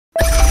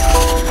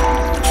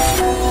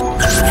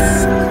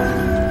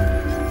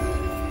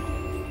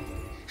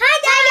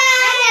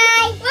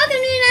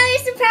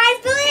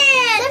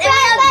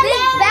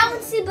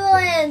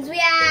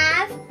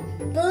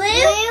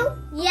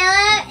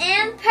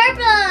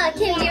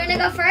Kim, do you want to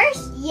go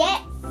first?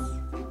 Yes.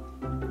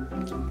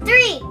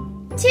 3,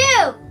 2,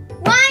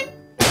 1.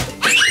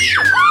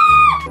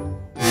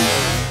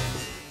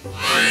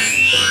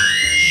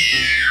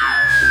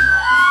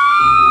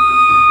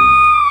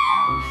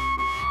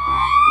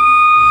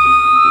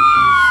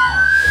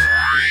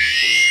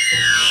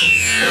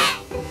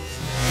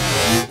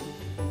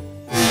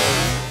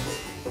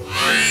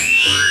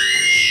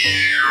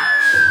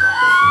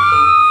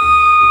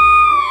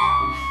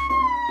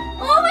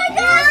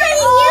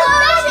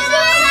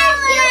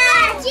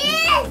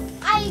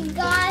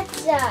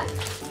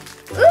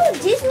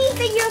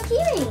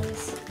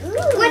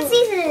 What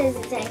season is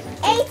it today?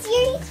 It's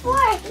Series 4.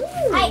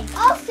 I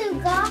also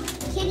got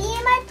Kitty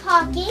in my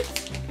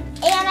pocket,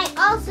 and I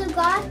also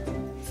got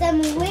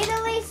some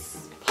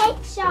Littlest Pet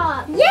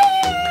Shop.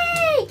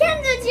 Yay!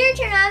 Kenzo, it's your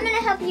turn. I'm going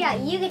to help you out.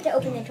 You get to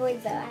open the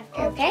toys though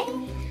after, okay?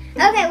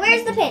 Okay,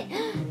 where's the pin?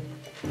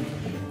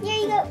 Here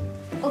you go.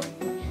 Oh.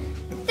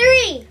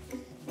 3,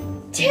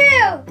 2,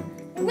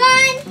 1,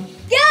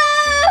 go!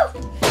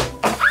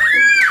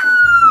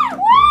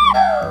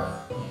 Woo!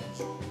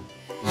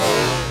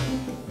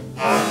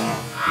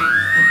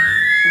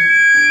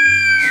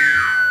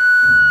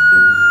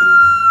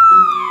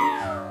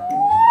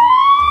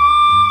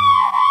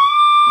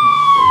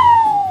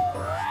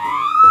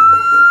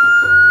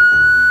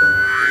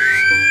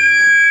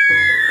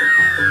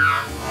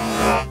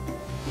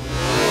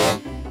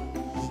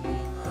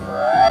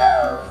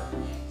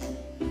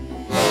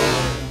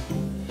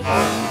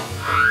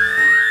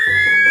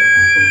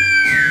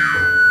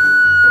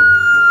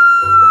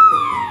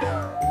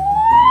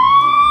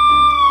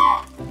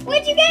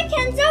 What'd you get,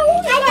 Kenzo?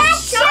 I got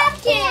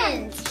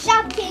Shopkins.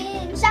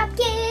 Shopkins. And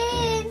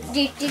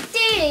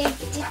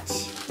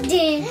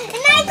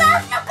I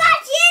also got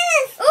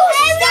this. Oh, I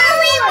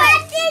really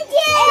wanted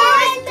this.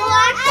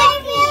 I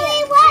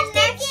really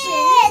wanted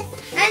this.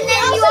 And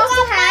then you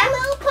also have My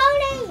Little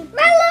Pony.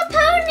 My Little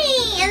Pony.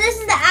 And this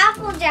is the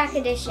Applejack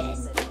edition.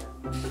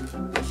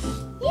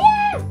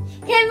 Yeah.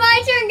 Okay,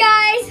 my turn,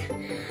 guys.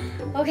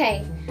 Okay.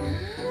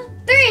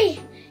 3,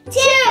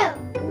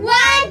 2,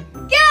 1,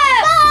 go!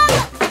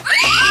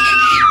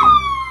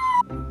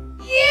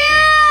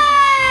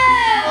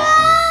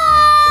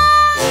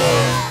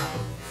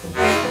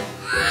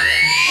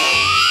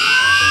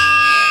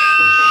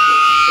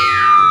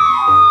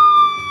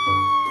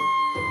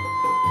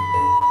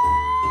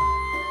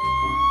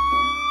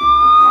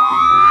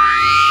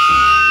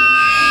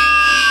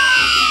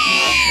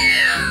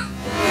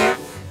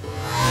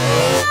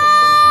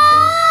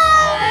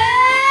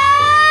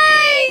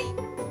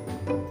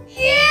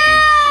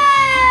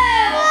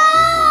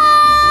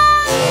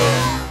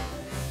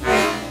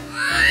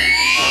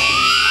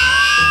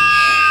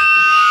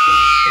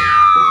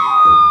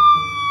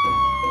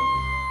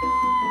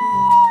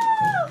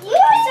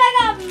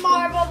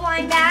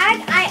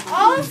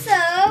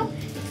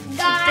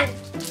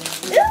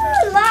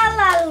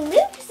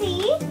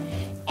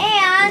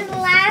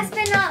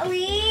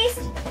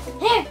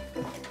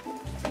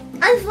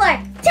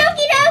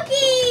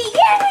 Tokidoki!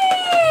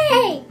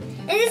 Yay!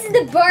 And this is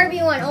the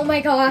Barbie one. Oh my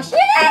gosh.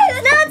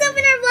 Yes! Now let's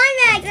open our blind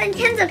bags. And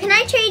Kenzo, can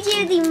I trade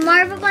you the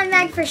Marvel blind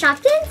bag for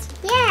Shopkins?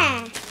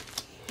 Yeah.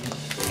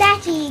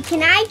 Sachi,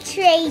 can I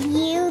trade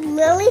you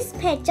Lily's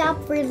Pet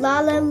Shop for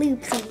Lala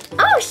Loopsy?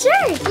 Oh,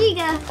 sure. Here you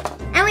go.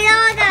 And we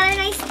all got our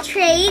nice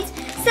trades.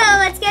 So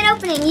let's get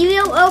opening.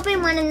 You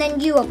open one and then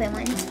you open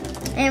one.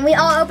 And we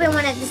all open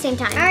one at the same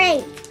time. All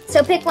right.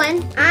 So pick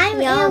one. I'm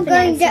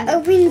going to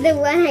open the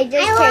one I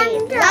just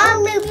traded. Lala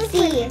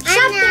Loopsy.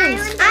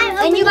 Shopkins.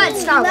 And you got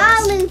Star Wars.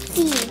 Lala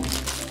Loopsy.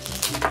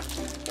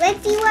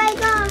 Let's see what I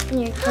got.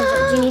 Here,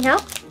 Kenzo, do you need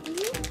help?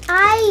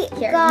 I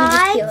Here,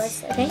 got... you just peel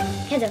this, okay?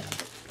 Kenzo,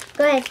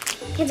 go ahead.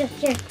 Kenzo,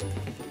 here.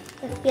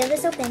 Let's peel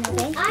this open,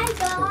 okay? I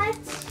got...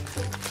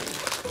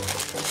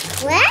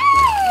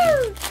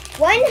 Wow!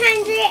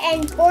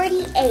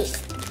 148.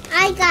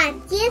 I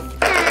got this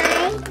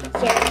guy.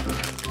 Here.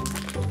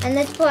 And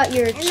let's pull out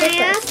your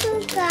checklist. I also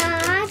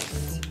got...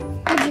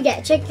 What did you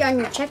get? Check on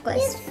your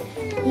checklist.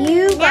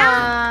 You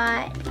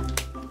got...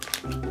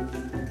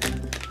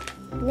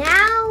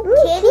 Now, Ooh,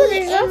 Kitty cool,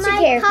 there's in lots of my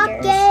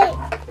characters. pocket.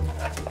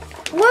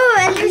 Whoa,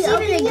 and there's You even a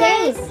open game.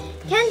 yours?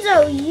 Kenzo,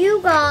 you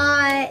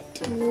got...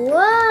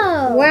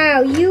 Whoa.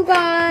 Wow, you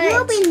got... You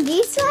opened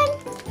this one?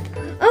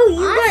 Oh,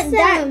 you Awesome.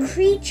 got that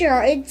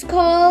creature. It's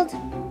called...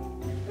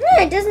 No,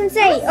 it doesn't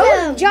say. Oh,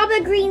 Awesome.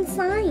 Jabba Green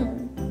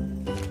Slime.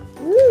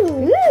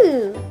 Ooh.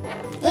 Ooh.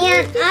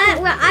 And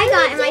I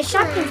got in my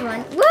Shopkins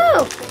one.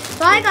 Whoa.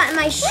 Well, I got in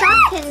my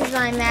Shopkins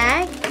blind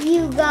bag.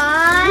 You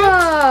got...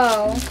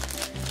 Whoa.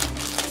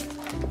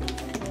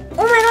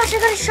 Oh my gosh, I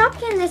got a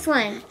Shopkin this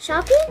one.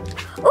 Shopkin?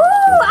 Ooh,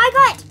 I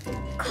got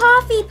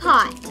coffee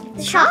pot. The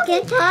Coffee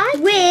Shopkin pot?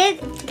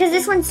 with, because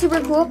this one's super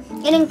cool,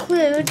 it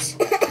includes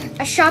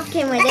a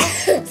Shopkin with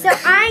it. So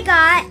I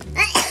got,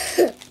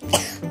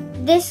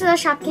 this is a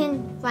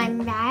Shopkin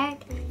blind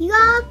bag. You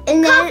got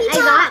And then coffee I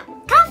got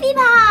coffee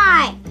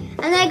pot.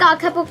 And then I got a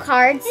couple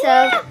cards. So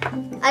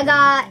I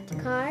got,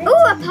 cards. ooh,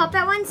 a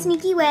Pop-Out one,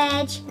 Sneaky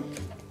Wedge.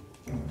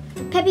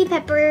 Peppy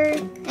Pepper,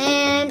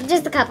 and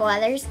just a couple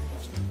others.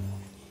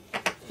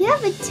 You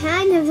have a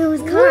ton of those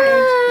cards.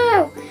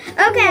 Whoa!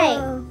 Okay.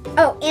 Whoa.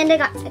 Oh, and I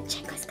got a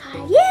checklist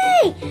card.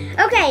 Yay!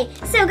 Okay,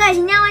 so guys,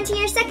 now onto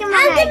your second one.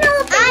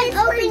 I'm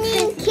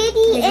opening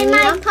Kitty in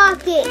my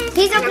pocket.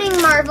 He's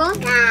opening Marvel,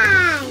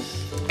 Gosh.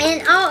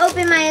 and I'll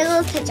open my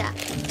little ketchup.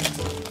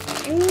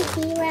 Let me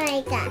see what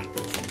I got.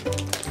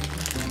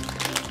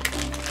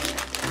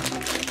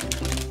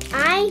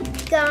 I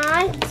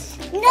got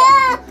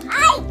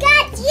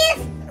this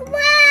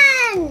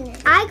one.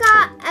 I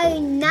got a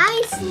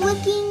nice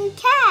looking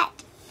cat.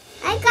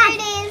 I got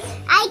this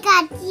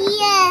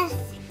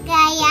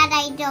guy that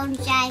I don't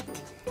like.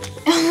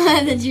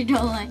 That you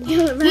don't like.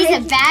 He's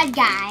a bad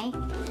guy.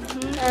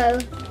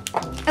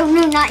 Oh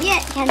no, not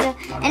yet, Kenzo.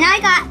 And I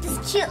got this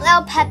cute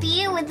little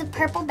puppy with the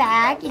purple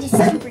bag. It is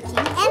super cute.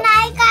 And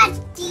I got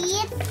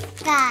this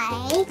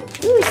guy.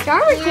 Ooh,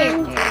 Star Wars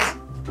characters.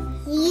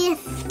 This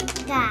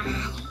guy.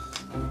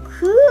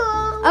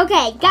 Cool.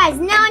 Okay, guys,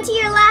 now onto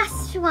your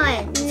last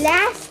one.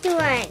 Last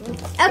one.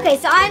 Okay,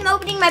 so I'm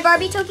opening my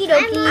Barbie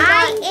Tokidoki.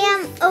 I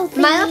am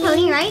opening My Little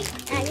Pony, right?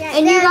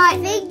 And you got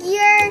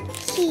figure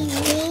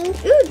teaming.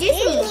 Ooh,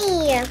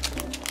 Disney.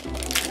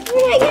 What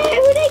did I get?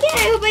 What did I get? I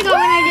hope I got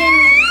what I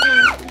didn't.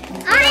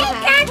 I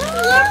got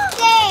this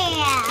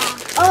there.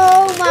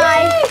 Oh my!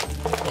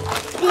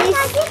 This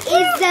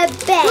is the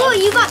best. Oh,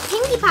 you got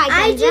Pinkie Pie. I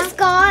Kenzo. just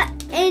got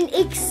an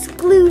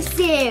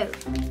exclusive.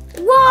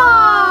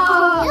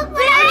 Whoa! Look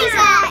what I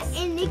got.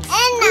 An exclusive.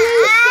 And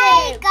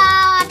I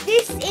got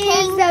this is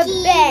the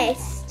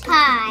best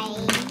pie.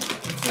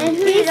 And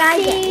who did I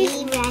get?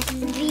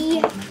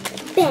 The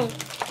best.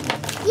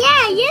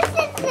 Yeah, this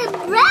is the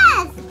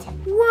best.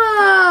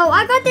 Whoa!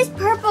 I got this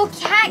purple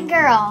cat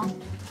girl.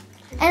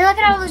 And look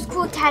at all those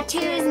cool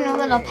tattoos and a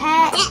little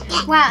pet.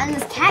 Wow, and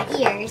those cat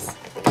ears.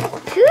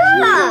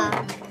 Cool!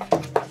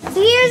 So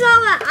here's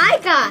all that I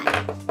got.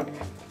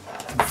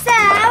 So,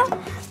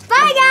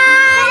 bye guys!